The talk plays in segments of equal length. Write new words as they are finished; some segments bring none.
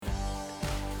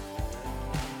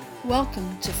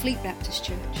Welcome to Fleet Baptist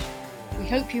Church. We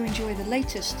hope you enjoy the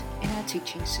latest in our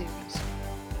teaching series.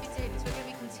 We're going to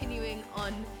be continuing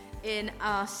on in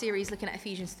our series looking at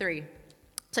Ephesians 3.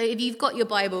 So if you've got your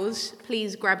Bibles,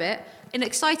 please grab it. In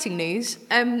exciting news,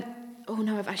 oh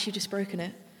no, I've actually just broken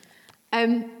it.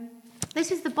 This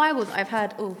is the Bible that I've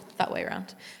had, that way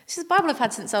around. This is the Bible I've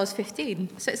had since I was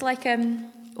 15. So it's like,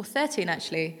 or 13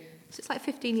 actually. So it's like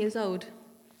 15 years old.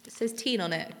 It says teen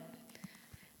on it.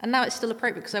 And now it's still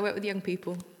appropriate because I work with young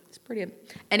people. It's brilliant.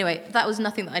 Anyway, that was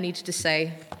nothing that I needed to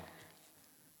say.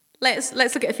 Let's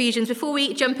look at Ephesians. Before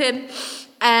we jump in,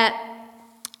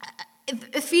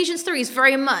 Ephesians 3 is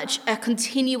very much a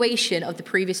continuation of the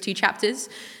previous two chapters.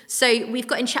 So we've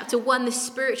got in chapter 1 the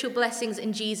spiritual blessings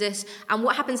in Jesus, and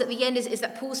what happens at the end is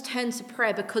that Paul's turned to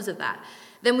prayer because of that.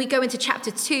 Then we go into chapter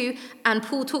 2, and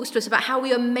Paul talks to us about how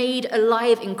we are made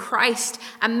alive in Christ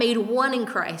and made one in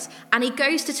Christ. And he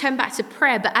goes to turn back to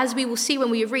prayer, but as we will see when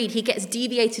we read, he gets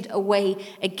deviated away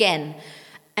again.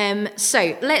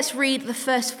 So let's read the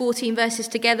first 14 verses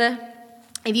together.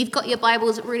 If you've got your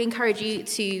Bibles, I really encourage you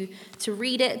to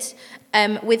read it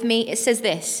with me. It says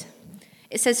this.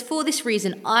 It says, "For this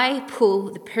reason, I,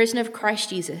 Paul, the prisoner of Christ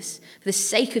Jesus, for the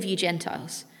sake of you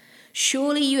Gentiles.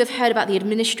 Surely you have heard about the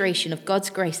administration of God's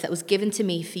grace that was given to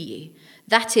me for you.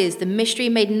 That is, the mystery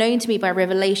made known to me by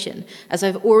revelation, as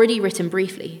I've already written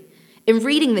briefly. In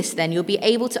reading this, then, you'll be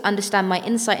able to understand my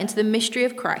insight into the mystery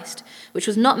of Christ, which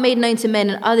was not made known to men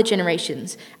in other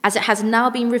generations, as it has now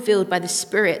been revealed by the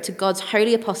Spirit to God's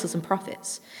holy apostles and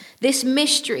prophets. This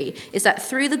mystery is that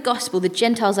through the gospel, the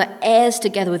Gentiles are heirs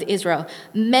together with Israel,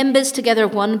 members together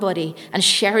of one body, and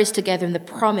sharers together in the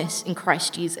promise in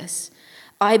Christ Jesus.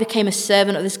 I became a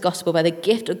servant of this gospel by the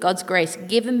gift of God's grace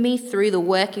given me through the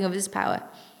working of his power.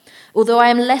 Although I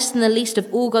am less than the least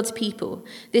of all God's people,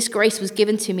 this grace was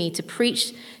given to me to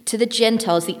preach to the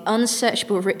Gentiles the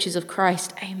unsearchable riches of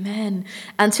Christ. Amen.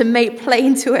 And to make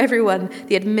plain to everyone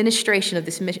the administration of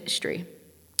this mystery,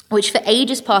 which for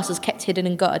ages past was kept hidden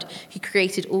in God, who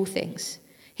created all things.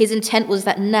 His intent was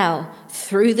that now,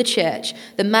 through the church,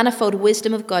 the manifold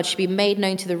wisdom of God should be made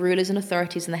known to the rulers and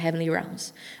authorities in the heavenly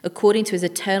realms, according to his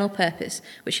eternal purpose,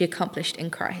 which he accomplished in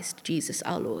Christ Jesus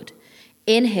our Lord.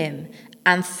 In him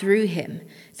and through him,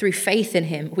 through faith in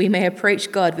him, we may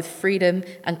approach God with freedom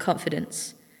and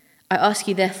confidence. I ask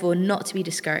you, therefore, not to be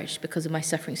discouraged because of my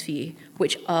sufferings for you,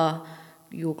 which are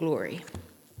your glory."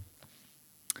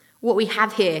 What we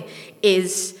have here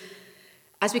is,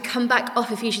 as we come back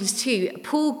off Ephesians 2,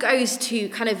 Paul goes to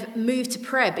kind of move to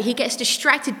prayer, but he gets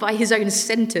distracted by his own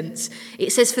sentence.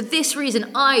 It says, "For this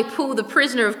reason, I, Paul, the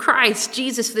prisoner of Christ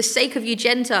Jesus, for the sake of you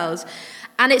Gentiles."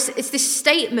 And it's this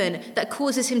statement that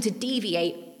causes him to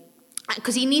deviate,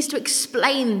 because he needs to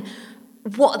explain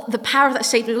what the power of that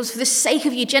statement was. For the sake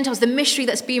of you Gentiles, the mystery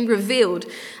that's being revealed.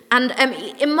 And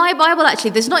in my Bible,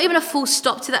 actually, there's not even a full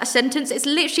stop to that sentence. It's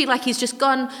literally like he's just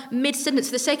gone mid-sentence,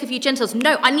 "For the sake of you Gentiles."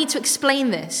 No, I need to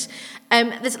explain this.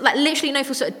 There's like literally no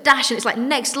full sort of dash, and it's like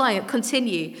next line,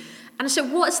 continue. And so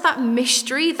what's that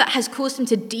mystery that has caused him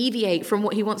to deviate from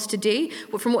what he wants to do,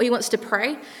 from what he wants to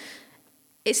pray?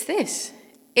 It's this.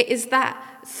 It is that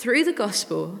through the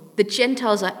gospel, the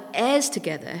Gentiles are heirs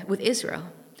together with Israel,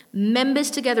 members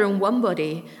together in one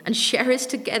body, and sharers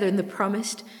together in the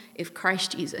promise of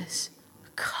Christ Jesus.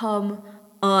 Come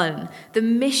on. The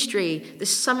mystery, the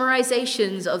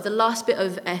summarizations of the last bit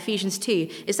of Ephesians 2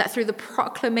 is that through the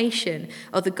proclamation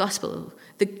of the gospel,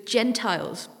 the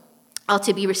Gentiles are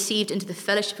to be received into the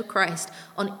fellowship of Christ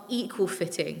on equal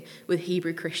footing with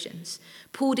Hebrew Christians.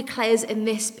 Paul declares in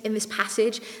this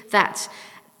passage that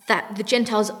the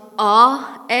Gentiles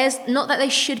are heirs, not that they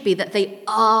should be, that they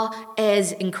are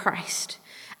heirs in Christ.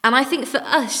 And I think for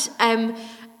us,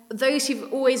 those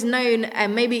who've always known,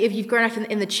 maybe if you've grown up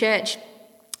in the church,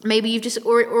 maybe you've just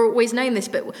always known this,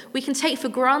 but we can take for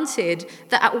granted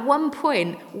that at one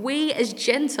point, we as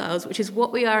Gentiles, which is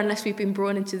what we are unless we've been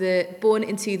born into the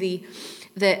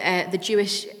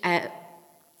Jewish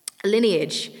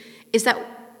lineage, is that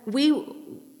we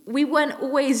weren't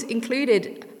always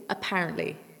included,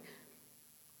 apparently.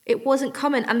 It wasn't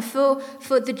common. And for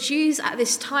the Jews at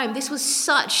this time, this was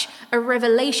such a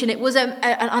revelation. It was an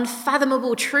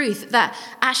unfathomable truth that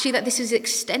this is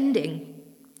extending.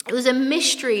 It was a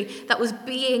mystery that was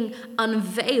being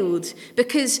unveiled,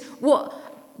 because what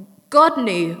God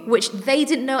knew, which they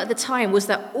didn't know at the time, was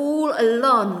that all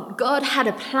along God had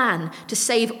a plan to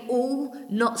save all,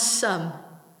 not some.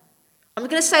 I'm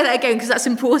going to say that again because that's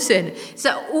important.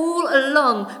 So all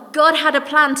along, God had a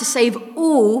plan to save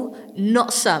all,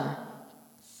 not some.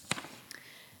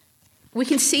 We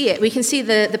can see it. We can see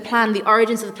the plan, the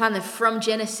origins of the plan from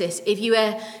Genesis. If you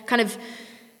kind of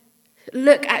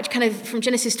look at kind of from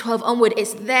Genesis 12 onward,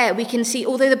 it's there. We can see,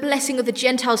 although the blessing of the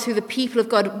Gentiles through the people of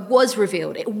God was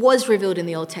revealed, it was revealed in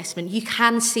the Old Testament. You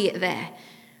can see it there.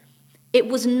 It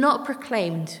was not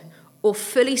proclaimed or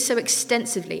fully so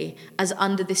extensively as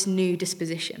under this new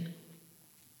disposition.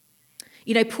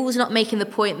 Paul's not making the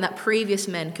point that previous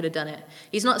men could have done it.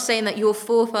 He's not saying that your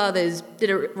forefathers did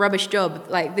a rubbish job,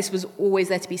 like this was always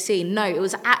there to be seen. No, it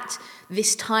was at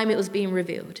this time it was being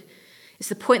revealed. It's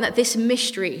the point that this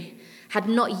mystery had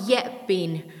not yet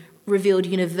been revealed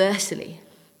universally.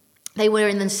 They were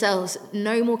in themselves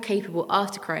no more capable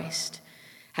after Christ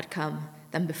had come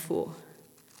than before.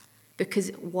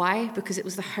 Why? Because it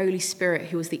was the Holy Spirit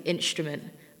who was the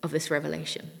instrument of this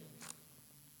revelation.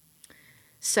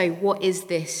 So what is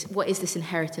this? What is this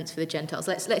inheritance for the Gentiles?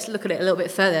 Let's look at it a little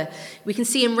bit further. We can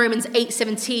see in Romans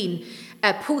 8:17,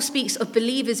 Paul speaks of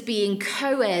believers being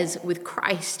co-heirs with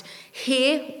Christ.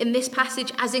 Here, in this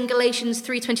passage, as in Galatians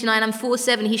 3:29 and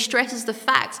 4:7, he stresses the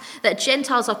fact that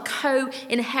Gentiles are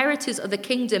co-inheritors of the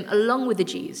kingdom along with the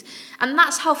Jews. And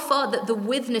that's how far that the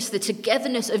witness, the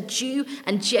togetherness of Jew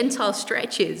and Gentile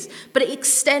stretches. But it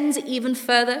extends even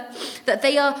further, that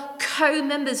they are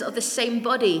co-members of the same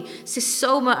body.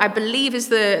 Soma, I believe, is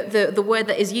the word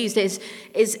that is used, is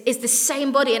the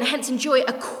same body, and hence enjoy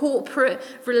a corporate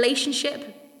relationship.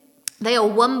 They are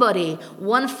one body,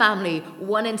 one family,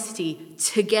 one entity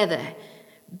together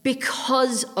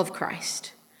because of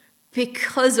Christ.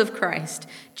 Because of Christ,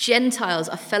 Gentiles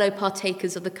are fellow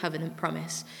partakers of the covenant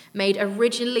promise, made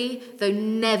originally, though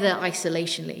never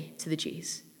isolationally, to the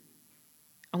Jews.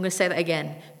 I'm going to say that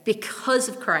again. Because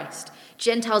of Christ,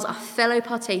 Gentiles are fellow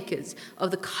partakers of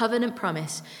the covenant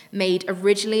promise, made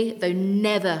originally, though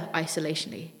never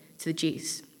isolationally, to the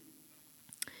Jews.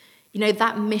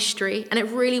 That mystery, and it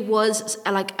really was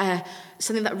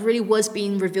something that really was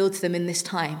being revealed to them in this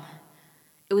time.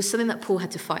 It was something that Paul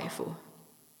had to fight for.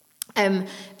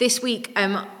 This week,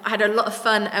 I had a lot of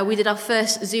fun. We did our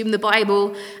first Zoom the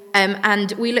Bible,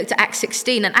 and we looked at Acts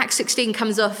 16. And Acts 16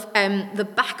 comes off the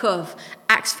back of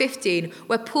Acts 15,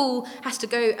 where Paul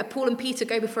and Peter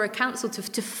go before a council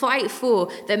to fight for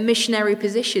their missionary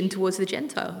position towards the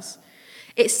Gentiles.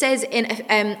 It says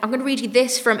I'm going to read you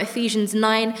this from Ephesians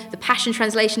 9, the Passion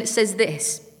Translation. It says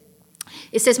this.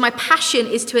 It says, "My passion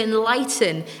is to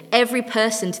enlighten every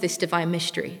person to this divine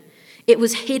mystery. It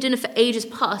was hidden for ages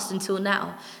past until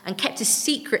now, and kept a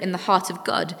secret in the heart of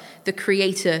God, the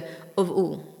creator of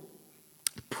all."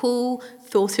 Paul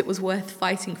thought it was worth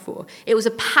fighting for. It was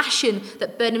a passion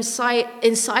that burned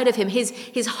inside of him.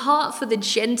 His heart for the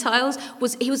Gentiles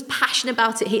he was passionate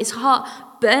about it. His heart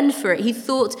burned for it. He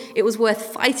thought it was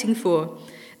worth fighting for.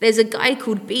 There's a guy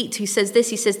called Beat who says this.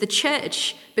 He says, "The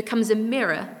church becomes a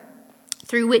mirror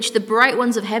through which the bright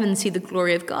ones of heaven see the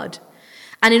glory of God.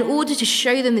 And in order to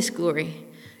show them this glory,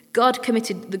 God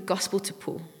committed the gospel to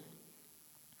Paul."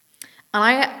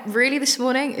 And this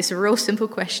morning, it's a real simple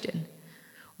question.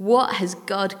 What has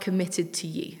God committed to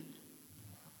you?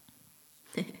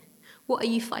 What are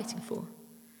you fighting for?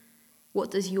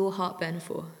 What does your heart burn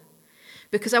for?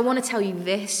 Because I want to tell you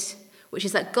this, which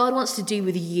is that God wants to do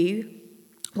with you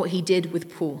what he did with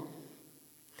Paul.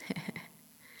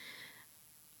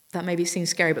 That maybe seems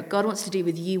scary, but God wants to do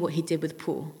with you what he did with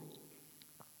Paul.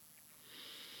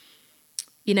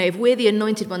 If we're the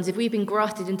anointed ones, if we've been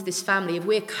grafted into this family, if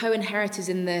we're co-inheritors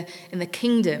in the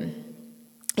kingdom,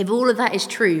 if all of that is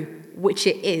true, which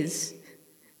it is,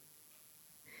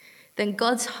 then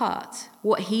God's heart,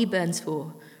 what he burns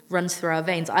for, runs through our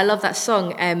veins. I love that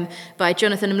song by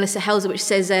Jonathan and Melissa Helser, which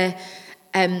says, it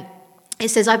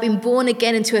says, "I've been born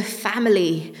again into a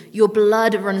family. Your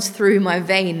blood runs through my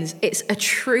veins." It's a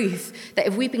truth that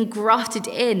if we've been grafted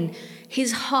in,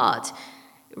 his heart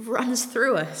runs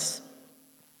through us.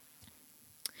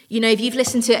 If you've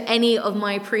listened to any of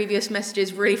my previous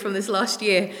messages really from this last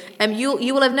year,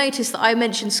 you will have noticed that I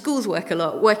mentioned schools work a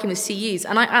lot, working with CUs.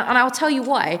 And I'll tell you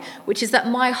why, which is that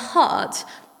my heart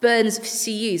burns for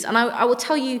CUs. And I will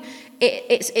tell you,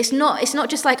 it's not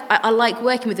just like I like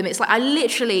working with them. It's like I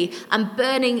literally am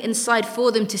burning inside for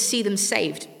them to see them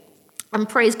saved. And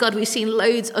praise God, we've seen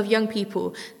loads of young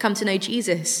people come to know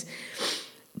Jesus.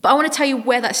 But I want to tell you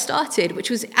where that started, which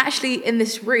was actually in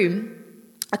this room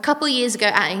a couple of years ago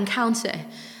at Encounter.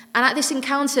 And at this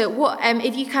encounter,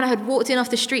 if you kind of had walked in off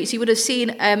the streets, you would have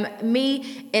seen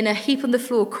me in a heap on the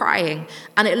floor crying.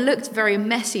 And it looked very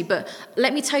messy. But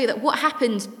let me tell you that what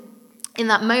happened in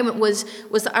that moment was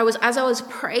that as I was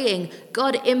praying,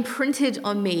 God imprinted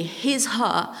on me his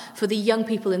heart for the young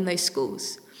people in those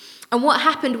schools. And what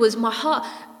happened was my heart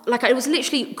like I was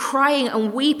literally crying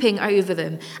and weeping over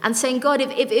them and saying, God,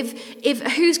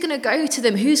 if who's going to go to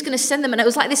them? Who's going to send them? And it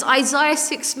was like this Isaiah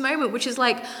 6 moment, which is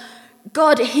like,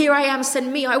 God, here I am,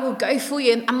 send me, I will go for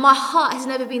you. And my heart has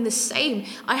never been the same.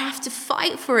 I have to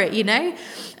fight for it, you know?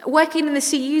 Working in the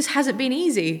CUs hasn't been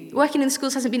easy. Working in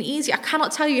schools hasn't been easy. I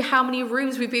cannot tell you how many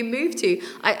rooms we've been moved to.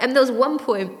 And there was one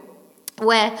point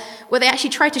where they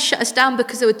actually tried to shut us down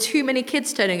because there were too many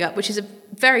kids turning up, which is a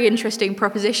very interesting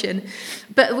proposition.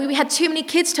 But we had too many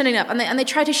kids turning up, and they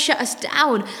tried to shut us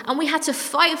down, and we had to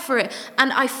fight for it.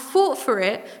 And I fought for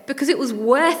it because it was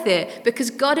worth it, because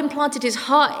God implanted his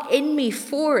heart in me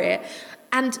for it,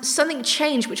 and something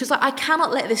changed, which was like, I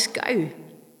cannot let this go.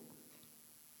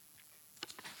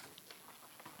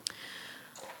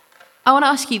 I want to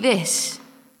ask you this.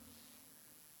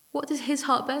 What does his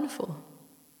heart burn for?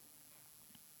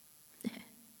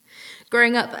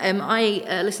 Growing up,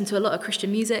 I listened to a lot of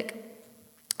Christian music,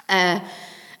 and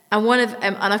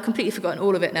and I've completely forgotten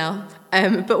all of it now.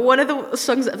 But one of the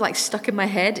songs that have like stuck in my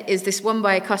head is this one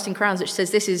by Casting Crowns, which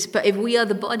says, "But if we are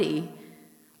the body,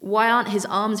 why aren't his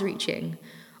arms reaching?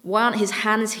 Why aren't his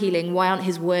hands healing? Why aren't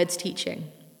his words teaching?"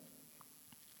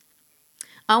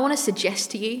 I want to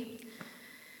suggest to you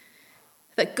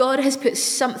that God has put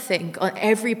something on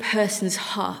every person's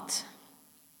heart,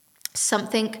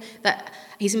 something that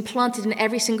he's implanted in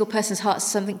every single person's heart,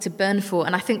 something to burn for.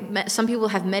 And I think some people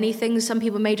have many things, some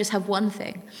people may just have one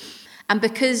thing. And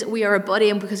because we are a body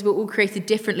and because we're all created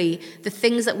differently, the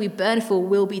things that we burn for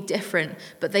will be different,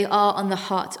 but they are on the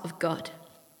heart of God.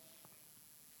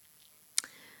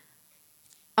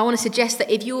 I want to suggest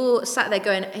that if you're sat there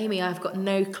going, Amy, I've got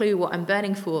no clue what I'm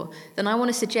burning for, then I want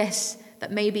to suggest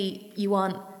that maybe you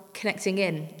aren't connecting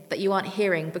in, that you aren't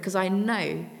hearing, because I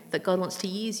know that God wants to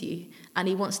use you and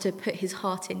he wants to put his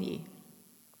heart in you.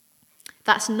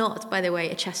 That's not, by the way,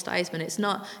 a chastisement. It's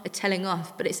not a telling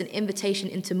off, but it's an invitation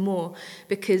into more,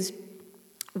 because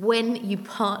when you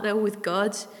partner with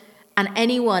God, and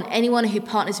anyone who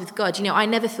partners with God, you know, I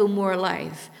never feel more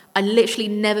alive. I literally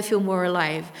never feel more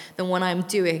alive than when I'm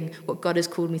doing what God has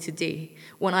called me to do.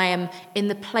 When I am in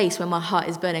the place where my heart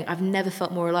is burning, I've never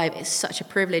felt more alive. It's such a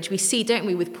privilege. We see, don't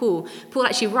we, with Paul. Paul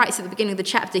actually writes at the beginning of the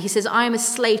chapter, he says, I am a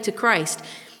slave to Christ.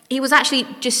 He was actually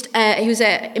just, he was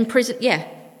in prison,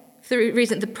 through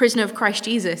reason, the prisoner of Christ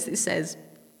Jesus, it says.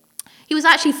 He was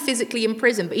actually physically in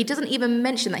prison, but he doesn't even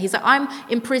mention that. He's like, I'm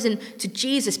in prison to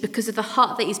Jesus because of the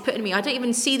heart that he's put in me. I don't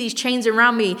even see these chains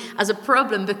around me as a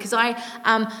problem because I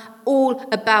am all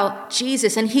about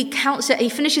Jesus. And he counts it. He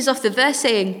finishes off the verse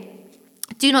saying,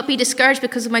 do not be discouraged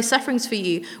because of my sufferings for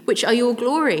you, which are your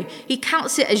glory. He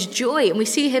counts it as joy. And we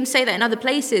see him say that in other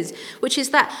places, which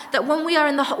is that when we are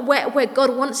in the where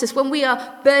God wants us, when we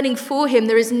are burning for him,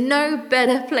 there is no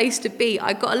better place to be.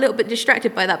 I got a little bit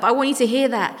distracted by that, but I want you to hear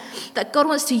that God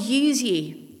wants to use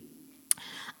you.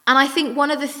 And I think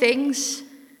one of the things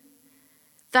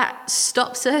that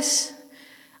stops us,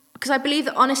 because I believe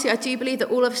that, honestly, I do believe that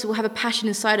all of us will have a passion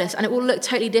inside us and it will look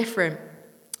totally different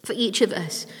for each of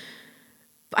us.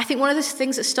 But I think one of the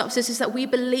things that stops us is that we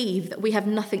believe that we have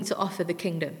nothing to offer the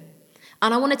kingdom.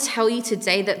 And I want to tell you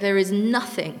today that there is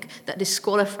nothing that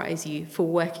disqualifies you for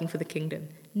working for the kingdom.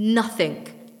 Nothing.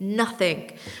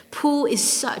 Paul is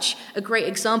such a great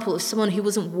example of someone who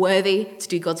wasn't worthy to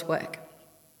do God's work.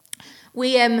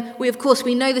 We of course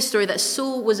know the story that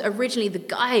Saul was originally the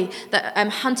guy that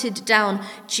hunted down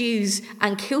Jews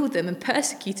and killed them and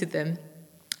persecuted them.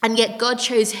 And yet God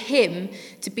chose him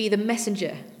to be the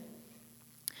messenger.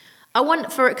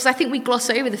 Because I think we gloss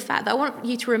over the fact that I want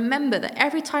you to remember that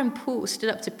every time Paul stood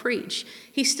up to preach,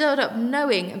 he stood up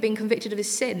knowing and being convicted of his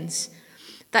sins,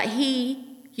 that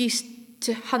he used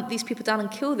to hunt these people down and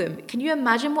kill them. Can you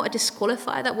imagine what a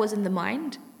disqualifier that was in the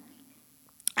mind?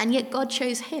 And yet God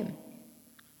chose him.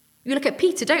 We look at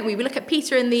Peter, don't we? We look at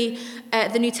Peter in the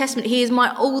New Testament. He is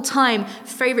my all-time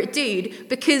favorite dude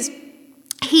because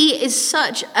he is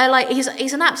such a,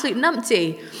 he's an absolute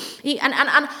numpty.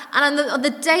 On the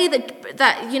day that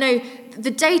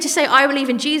the day to say I believe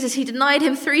in Jesus, he denied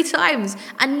him 3 times.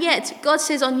 And yet God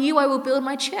says, on you I will build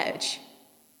my church.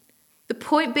 The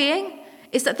point being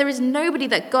is that there is nobody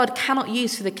that God cannot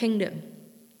use for the kingdom.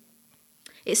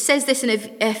 It says this in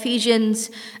Ephesians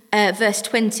verse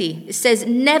 20. It says,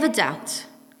 never doubt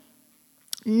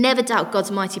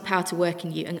God's mighty power to work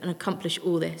in you and accomplish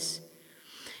all this.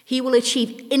 He will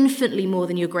achieve infinitely more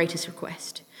than your greatest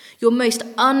request, your most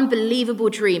unbelievable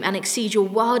dream, and exceed your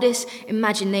wildest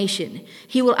imagination.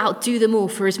 He will outdo them all,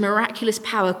 for his miraculous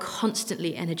power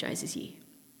constantly energizes you.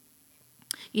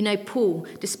 You know, Paul,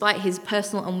 despite his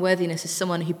personal unworthiness as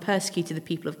someone who persecuted the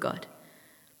people of God,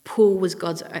 Paul was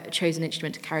God's chosen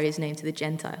instrument to carry his name to the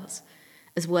Gentiles.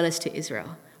 as well as to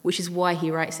Israel, which is why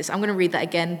he writes this. I'm going to read that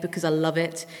again because I love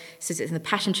it. It says it in the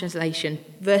Passion Translation.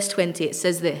 Verse 20, it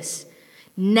says this: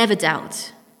 "Never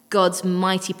doubt God's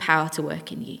mighty power to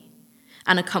work in you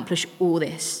and accomplish all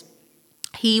this.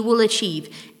 He will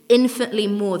achieve infinitely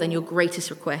more than your greatest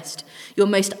request, your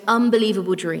most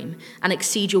unbelievable dream, and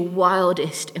exceed your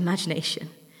wildest imagination.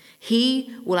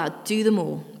 He will outdo them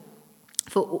all,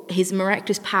 for his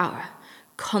miraculous power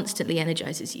constantly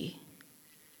energizes you."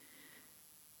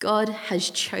 God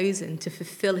has chosen to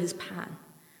fulfill his plan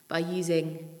by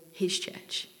using his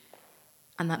church.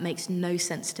 And that makes no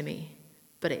sense to me,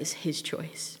 but it is his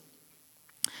choice.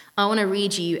 I want to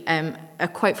read you a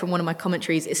quote from one of my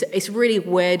commentaries. It's really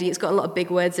wordy. It's got a lot of big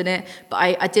words in it, but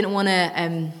I didn't want to...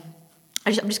 I'm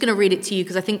just going to read it to you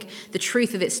because I think the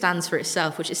truth of it stands for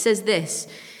itself, which it says this.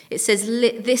 It says,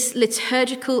 "This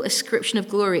liturgical ascription of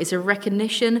glory is a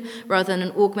recognition rather than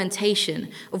an augmentation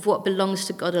of what belongs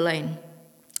to God alone.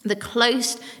 The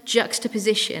close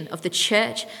juxtaposition of the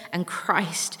church and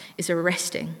Christ is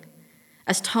arresting.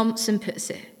 As Thompson puts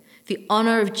it, the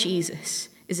honor of Jesus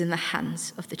is in the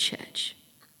hands of the church."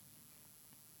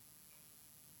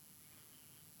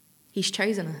 He's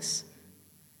chosen us.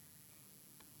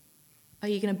 Are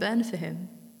you going to burn for him?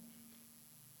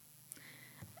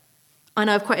 I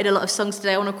know I've quoted a lot of songs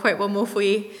today. I want to quote one more for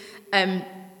you,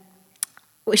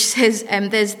 which says,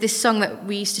 there's this song that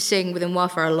we used to sing within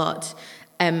Warfare a lot,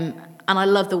 and I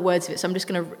love the words of it, so I'm just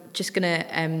gonna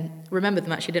remember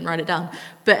them. Actually, I didn't write it down,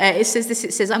 but it says this.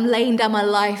 It says, "I'm laying down my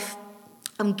life.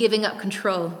 I'm giving up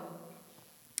control.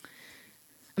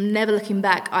 I'm never looking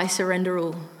back. I surrender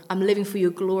all. I'm living for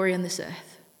your glory on this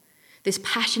earth. This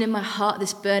passion in my heart,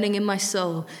 this burning in my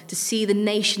soul, to see the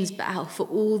nations bow, for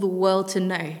all the world to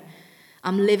know.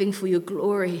 I'm living for your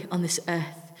glory on this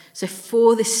earth. So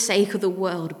for the sake of the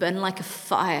world, burn like a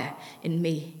fire in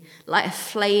me, light a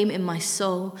flame in my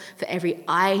soul for every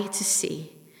eye to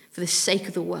see. For the sake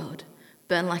of the world,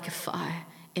 burn like a fire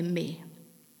in me."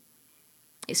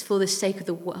 It's for the sake of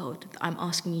the world that I'm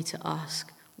asking you to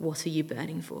ask, what are you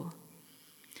burning for?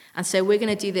 And so we're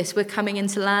going to do this. We're coming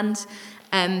into land,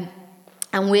 and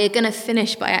we're going to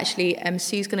finish by actually,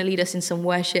 Sue's going to lead us in some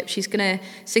worship. She's going to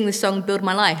sing the song, "Build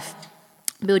My Life,"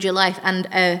 Build Your Life. And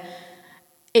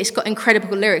it's got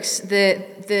incredible lyrics.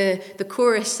 The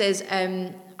chorus says,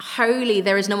 "Holy,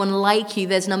 there is no one like you,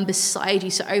 there's none beside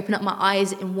you. So open up my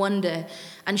eyes in wonder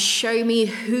and show me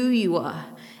who you are,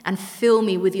 and fill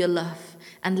me with your love,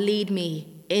 and lead me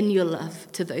in your love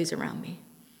to those around me."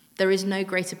 There is no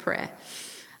greater prayer.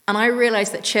 And I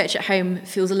realize that church at home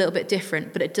feels a little bit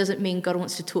different, but it doesn't mean God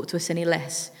wants to talk to us any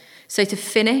less. So to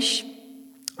finish,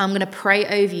 I'm going to pray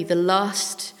over you the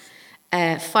last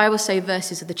 5 or so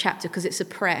verses of the chapter, because it's a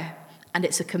prayer and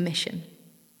it's a commission.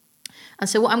 And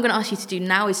so what I'm going to ask you to do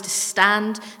now is to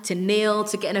stand, to kneel,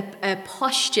 to get in a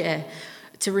posture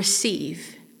to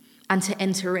receive and to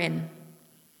enter in.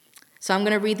 So I'm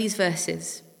going to read these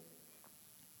verses,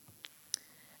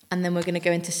 and then we're going to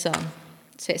go into song.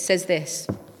 So it says this: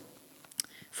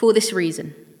 "For this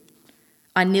reason,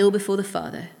 I kneel before the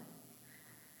Father,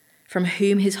 from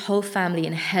whom his whole family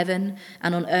in heaven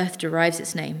and on earth derives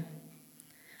its name.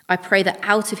 I pray that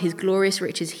out of his glorious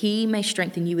riches he may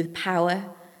strengthen you with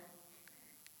power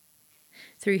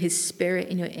through his Spirit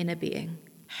in your inner being.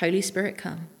 Holy Spirit,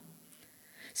 come,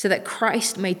 so that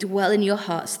Christ may dwell in your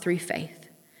hearts through faith.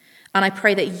 And I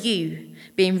pray that you,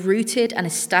 being rooted and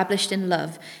established in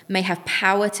love, may have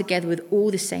power together with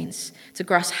all the saints to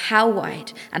grasp how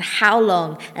wide and how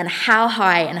long and how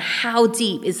high and how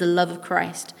deep is the love of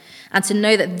Christ, and to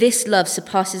know that this love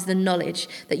surpasses the knowledge,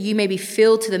 that you may be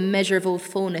filled to the measure of all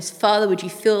fullness." Father, would you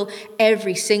fill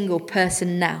every single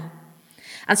person now?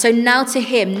 And so now to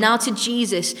him, now to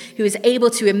Jesus, who is able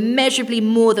to immeasurably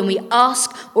more than we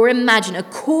ask or imagine,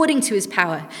 according to his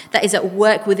power that is at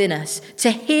work within us.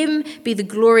 To him be the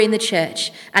glory in the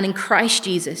church and in Christ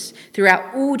Jesus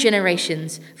throughout all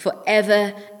generations,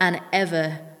 forever and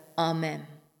ever. Amen.